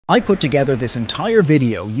I put together this entire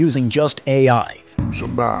video using just AI. Choose a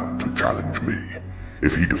man to challenge me.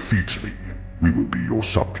 If he defeats me, we will be your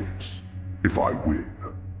subjects. If I win,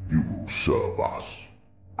 you will serve us.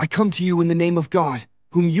 I come to you in the name of God,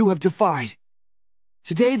 whom you have defied.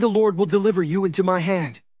 Today the Lord will deliver you into my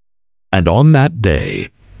hand. And on that day,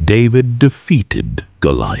 David defeated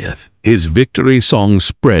Goliath. His victory song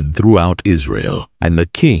spread throughout Israel, and the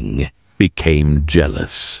king became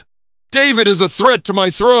jealous. David is a threat to my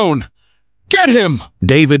throne! Get him!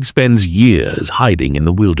 David spends years hiding in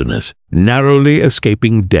the wilderness, narrowly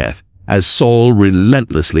escaping death as Saul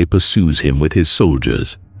relentlessly pursues him with his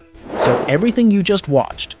soldiers. So everything you just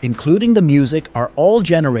watched, including the music, are all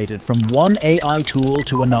generated from one AI tool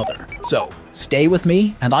to another. So stay with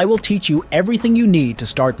me and I will teach you everything you need to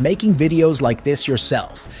start making videos like this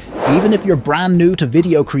yourself, even if you're brand new to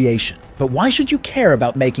video creation. But why should you care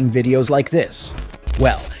about making videos like this?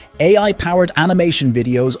 Well, AI-powered animation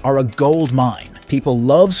videos are a gold mine. People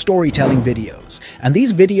love storytelling videos, and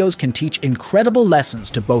these videos can teach incredible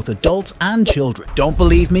lessons to both adults and children. Don't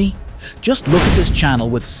believe me? Just look at this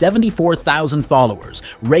channel with 74,000 followers,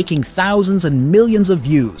 raking thousands and millions of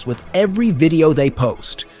views with every video they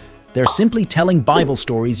post. They're simply telling Bible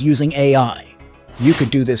stories using AI. You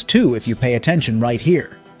could do this too if you pay attention right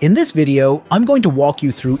here. In this video, I'm going to walk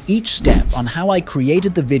you through each step on how I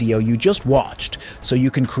created the video you just watched, so you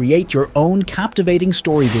can create your own captivating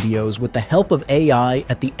story videos with the help of AI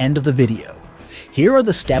at the end of the video. Here are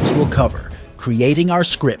the steps we'll cover: creating our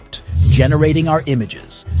script, generating our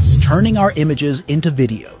images, turning our images into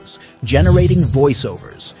videos, generating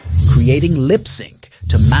voiceovers, creating lip sync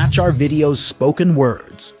to match our video's spoken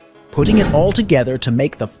words, putting it all together to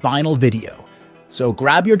make the final video. So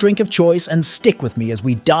grab your drink of choice and stick with me as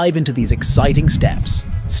we dive into these exciting steps.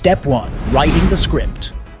 Step 1. Writing the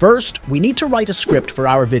script. First, we need to write a script for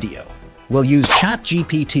our video. We'll use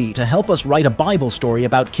ChatGPT to help us write a Bible story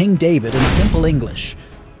about King David in simple English.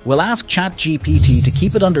 We'll ask ChatGPT to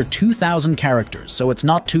keep it under 2,000 characters so it's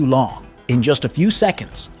not too long. In just a few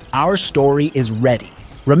seconds, our story is ready.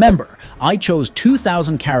 Remember, I chose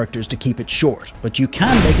 2,000 characters to keep it short, but you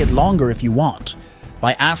can make it longer if you want.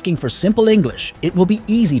 By asking for simple English, it will be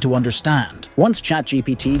easy to understand. Once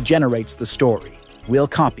ChatGPT generates the story, we'll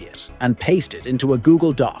copy it and paste it into a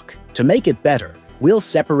Google Doc. To make it better, we'll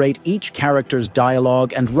separate each character's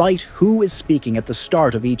dialogue and write who is speaking at the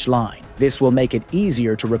start of each line. This will make it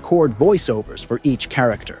easier to record voiceovers for each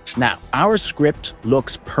character. Now, our script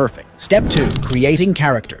looks perfect. Step 2. Creating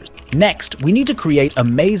characters. Next, we need to create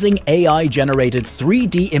amazing AI-generated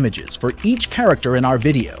 3D images for each character in our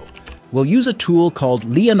video. We'll use a tool called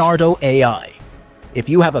Leonardo AI. If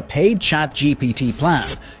you have a paid ChatGPT plan,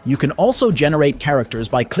 you can also generate characters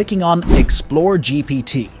by clicking on Explore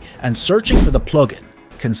GPT and searching for the plugin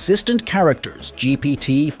Consistent Characters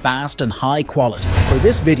GPT Fast and High Quality. For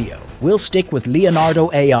this video, we'll stick with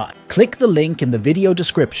Leonardo AI. Click the link in the video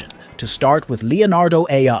description to start with Leonardo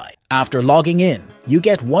AI. After logging in, you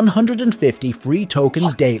get 150 free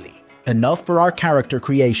tokens daily, enough for our character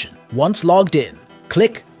creation. Once logged in,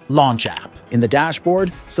 click Launch App. In the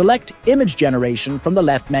dashboard, select Image Generation from the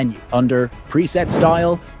left menu. Under Preset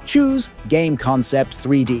Style, choose Game Concept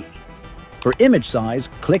 3D. For image size,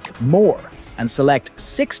 click More and select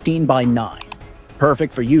 16 by 9.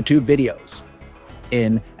 Perfect for YouTube videos.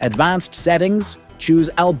 In Advanced Settings, choose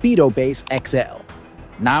Albedo Base XL.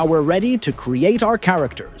 Now we're ready to create our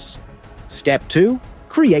characters. Step 2.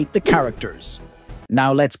 Create the characters.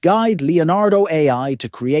 Now let's guide Leonardo AI to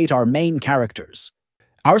create our main characters.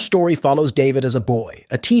 Our story follows David as a boy,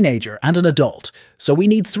 a teenager, and an adult, so we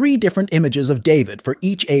need 3 different images of David for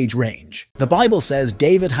each age range. The Bible says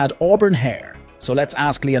David had auburn hair, so let's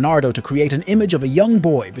ask Leonardo to create an image of a young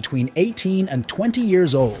boy between 18 and 20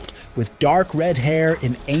 years old with dark red hair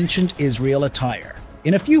in ancient Israel attire.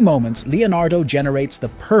 In a few moments, Leonardo generates the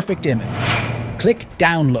perfect image. Click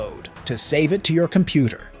Download to save it to your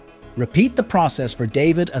computer. Repeat the process for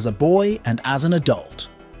David as a boy and as an adult.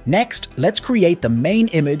 Next, let's create the main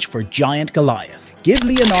image for Giant Goliath. Give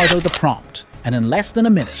Leonardo the prompt, and in less than a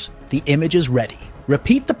minute, the image is ready.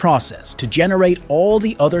 Repeat the process to generate all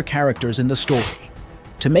the other characters in the story.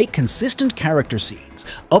 To make consistent character scenes,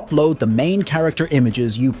 upload the main character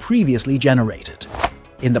images you previously generated.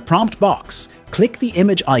 In the prompt box, click the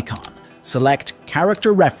image icon, select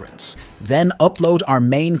Character Reference, then upload our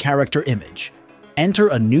main character image. Enter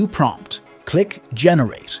a new prompt, click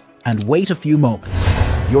Generate, and wait a few moments.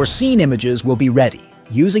 Your scene images will be ready,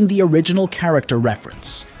 using the original character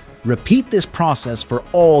reference. Repeat this process for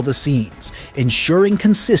all the scenes, ensuring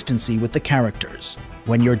consistency with the characters.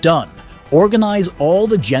 When you're done, organize all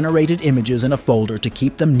the generated images in a folder to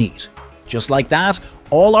keep them neat. Just like that,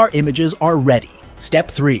 all our images are ready.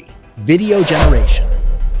 Step 3. Video generation.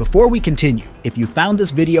 Before we continue, if you found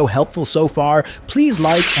this video helpful so far, please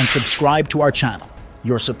like and subscribe to our channel.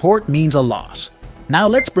 Your support means a lot. Now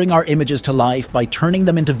let's bring our images to life by turning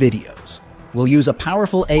them into videos. We'll use a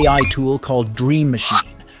powerful AI tool called Dream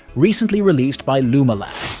Machine, recently released by Luma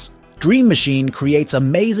Labs. Dream Machine creates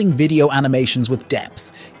amazing video animations with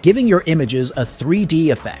depth, giving your images a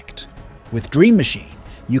 3D effect. With Dream Machine,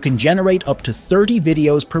 you can generate up to 30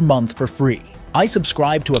 videos per month for free. I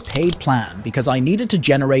subscribed to a paid plan because I needed to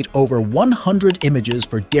generate over 100 images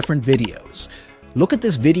for different videos. Look at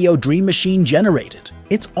this video Dream Machine generated.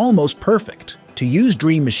 It's almost perfect. To use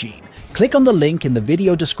Dream Machine, click on the link in the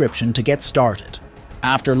video description to get started.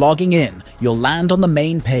 After logging in, you'll land on the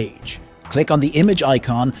main page. Click on the image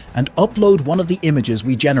icon and upload one of the images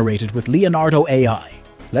we generated with Leonardo AI.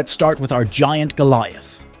 Let's start with our giant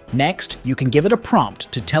Goliath. Next, you can give it a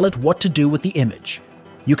prompt to tell it what to do with the image.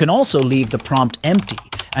 You can also leave the prompt empty,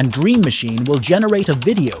 and Dream Machine will generate a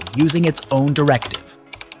video using its own directive.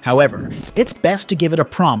 However, it's best to give it a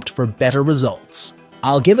prompt for better results.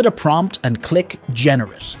 I'll give it a prompt and click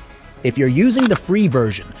Generate. If you're using the free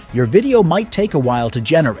version, your video might take a while to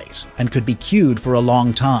generate and could be queued for a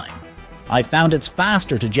long time. I found it's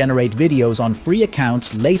faster to generate videos on free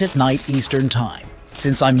accounts late at night Eastern Time.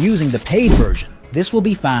 Since I'm using the paid version, this will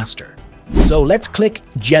be faster. So let's click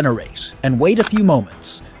Generate and wait a few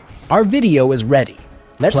moments. Our video is ready.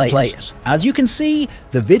 Let's play it. As you can see,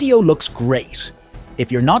 the video looks great.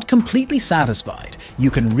 If you're not completely satisfied, you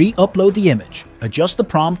can re-upload the image, adjust the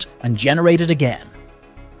prompt, and generate it again.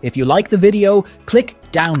 If you like the video, click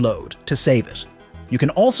Download to save it. You can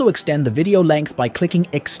also extend the video length by clicking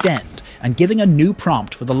Extend and giving a new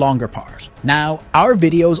prompt for the longer part. Now, our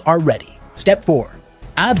videos are ready. Step 4.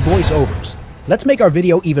 Add voiceovers. Let's make our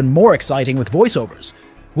video even more exciting with voiceovers.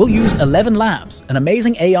 We'll use 11 Labs, an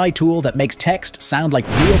amazing AI tool that makes text sound like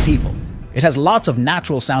real people. It has lots of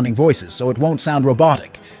natural-sounding voices, so it won't sound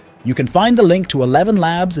robotic. You can find the link to 11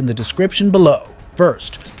 Labs in the description below.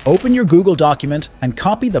 First, open your Google document and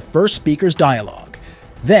copy the first speaker's dialogue.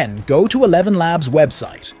 Then, go to 11 Labs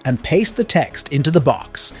website and paste the text into the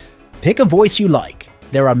box. Pick a voice you like.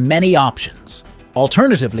 There are many options.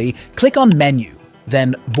 Alternatively, click on Menu,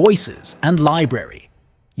 then Voices and Library.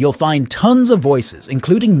 You'll find tons of voices,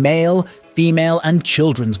 including male, female, and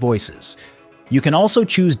children's voices. You can also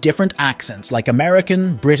choose different accents like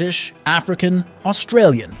American, British, African,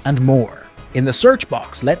 Australian, and more. In the search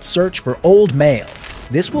box, let's search for old male.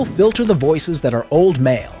 This will filter the voices that are old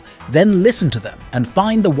male, then listen to them and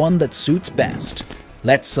find the one that suits best.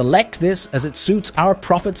 Let's select this as it suits our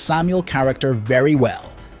Prophet Samuel character very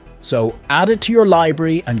well. So add it to your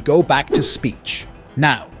library and go back to speech.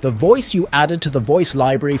 Now, the voice you added to the voice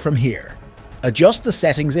library from here. Adjust the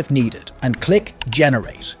settings if needed and click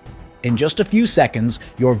Generate. In just a few seconds,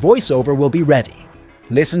 your voiceover will be ready.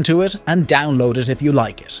 Listen to it and download it if you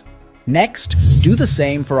like it. Next, do the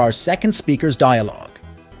same for our second speaker's dialogue.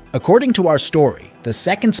 According to our story, the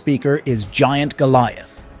second speaker is Giant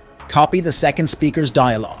Goliath. Copy the second speaker's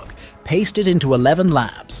dialogue, paste it into 11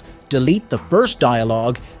 Labs, delete the first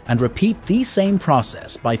dialogue, and repeat the same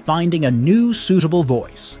process by finding a new suitable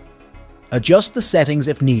voice. Adjust the settings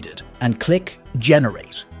if needed and click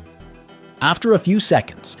Generate. After a few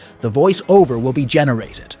seconds, the voiceover will be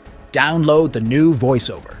generated. Download the new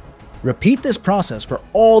voiceover. Repeat this process for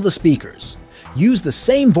all the speakers. Use the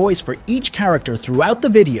same voice for each character throughout the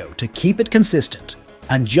video to keep it consistent.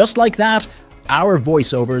 And just like that, our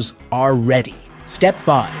voiceovers are ready. Step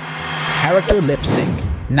 5. Character lip sync.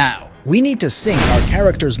 Now, we need to sync our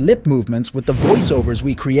characters' lip movements with the voiceovers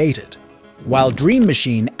we created. While Dream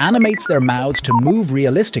Machine animates their mouths to move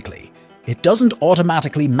realistically, it doesn't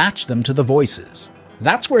automatically match them to the voices.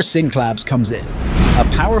 That's where Synclabs comes in, a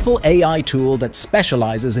powerful AI tool that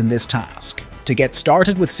specializes in this task. To get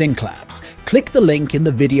started with Synclabs, click the link in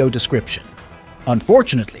the video description.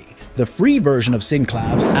 Unfortunately, the free version of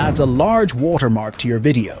Synclabs adds a large watermark to your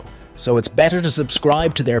video, so it's better to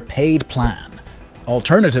subscribe to their paid plan.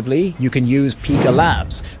 Alternatively, you can use Pika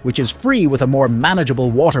Labs, which is free with a more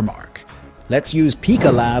manageable watermark. Let's use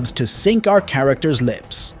Pika Labs to sync our characters'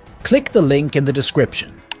 lips. Click the link in the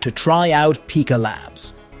description to try out Pika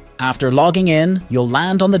Labs. After logging in, you'll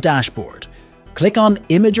land on the dashboard. Click on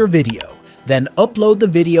Image or Video, then upload the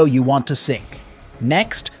video you want to sync.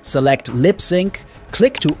 Next, select Lip Sync,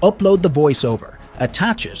 click to upload the voiceover,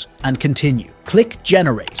 attach it, and continue. Click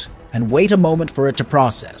Generate, and wait a moment for it to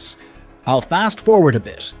process. I'll fast forward a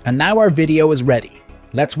bit, and now our video is ready.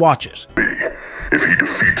 Let's watch it. If he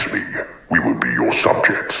defeats me, we will be your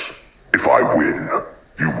subjects. If I win,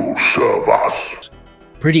 you will serve us.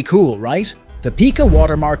 Pretty cool, right? The Pika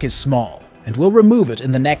watermark is small, and we'll remove it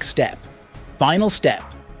in the next step. Final step,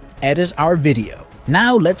 edit our video.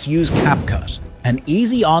 Now let's use CapCut, an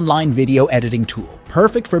easy online video editing tool,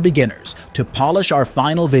 perfect for beginners, to polish our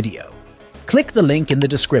final video. Click the link in the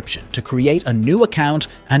description to create a new account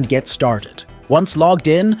and get started. Once logged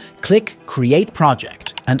in, click Create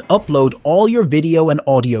Project and upload all your video and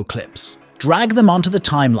audio clips. Drag them onto the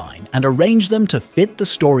timeline and arrange them to fit the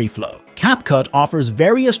story flow. CapCut offers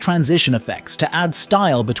various transition effects to add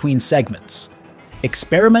style between segments.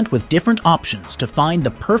 Experiment with different options to find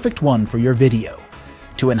the perfect one for your video.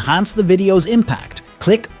 To enhance the video's impact,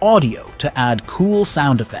 click Audio to add cool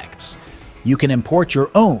sound effects. You can import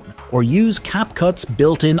your own or use CapCut's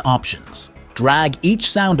built-in options. Drag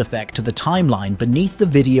each sound effect to the timeline beneath the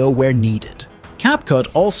video where needed. CapCut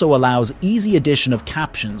also allows easy addition of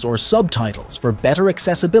captions or subtitles for better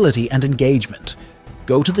accessibility and engagement.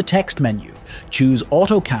 Go to the text menu, choose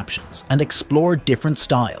Auto Captions, and explore different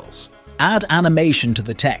styles. Add animation to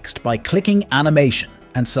the text by clicking Animation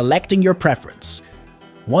and selecting your preference.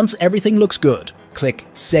 Once everything looks good, click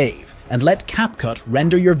Save and let CapCut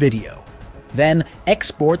render your video. Then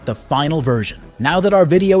export the final version. Now that our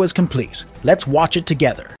video is complete, let's watch it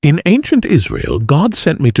together. In ancient Israel, God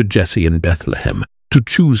sent me to Jesse in Bethlehem to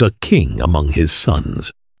choose a king among his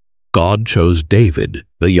sons. God chose David,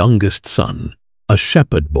 the youngest son, a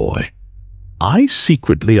shepherd boy. I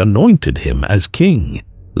secretly anointed him as king.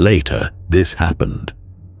 Later, this happened.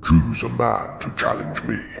 Choose a man to challenge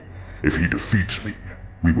me. If he defeats me,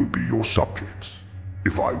 we will be your subjects.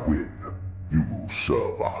 If I win, you will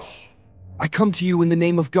serve us. I come to you in the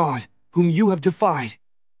name of God, whom you have defied.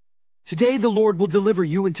 Today the Lord will deliver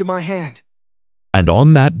you into my hand. And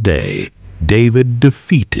on that day, David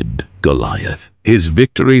defeated Goliath. His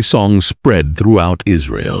victory song spread throughout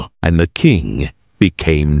Israel, and the king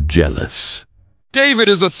became jealous. David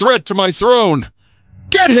is a threat to my throne!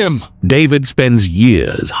 Get him! David spends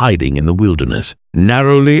years hiding in the wilderness,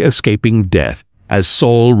 narrowly escaping death as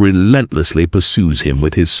Saul relentlessly pursues him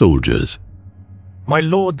with his soldiers. My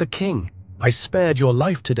lord the king, I spared your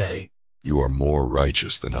life today. You are more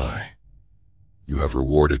righteous than I. You have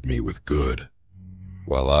rewarded me with good,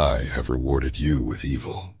 while I have rewarded you with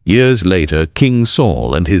evil. Years later, King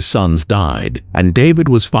Saul and his sons died, and David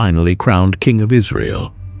was finally crowned king of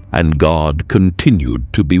Israel, and God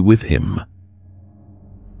continued to be with him.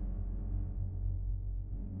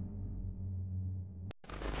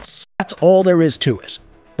 That's all there is to it.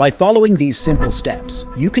 By following these simple steps,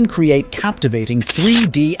 you can create captivating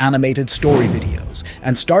 3D animated story videos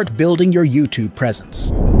and start building your YouTube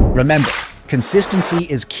presence. Remember, consistency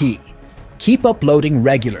is key. Keep uploading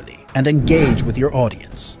regularly and engage with your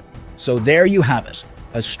audience. So there you have it,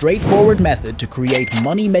 a straightforward method to create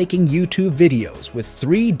money-making YouTube videos with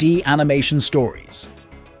 3D animation stories.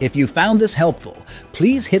 If you found this helpful,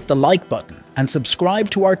 please hit the like button and subscribe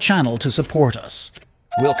to our channel to support us.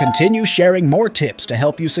 We'll continue sharing more tips to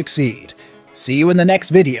help you succeed. See you in the next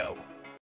video.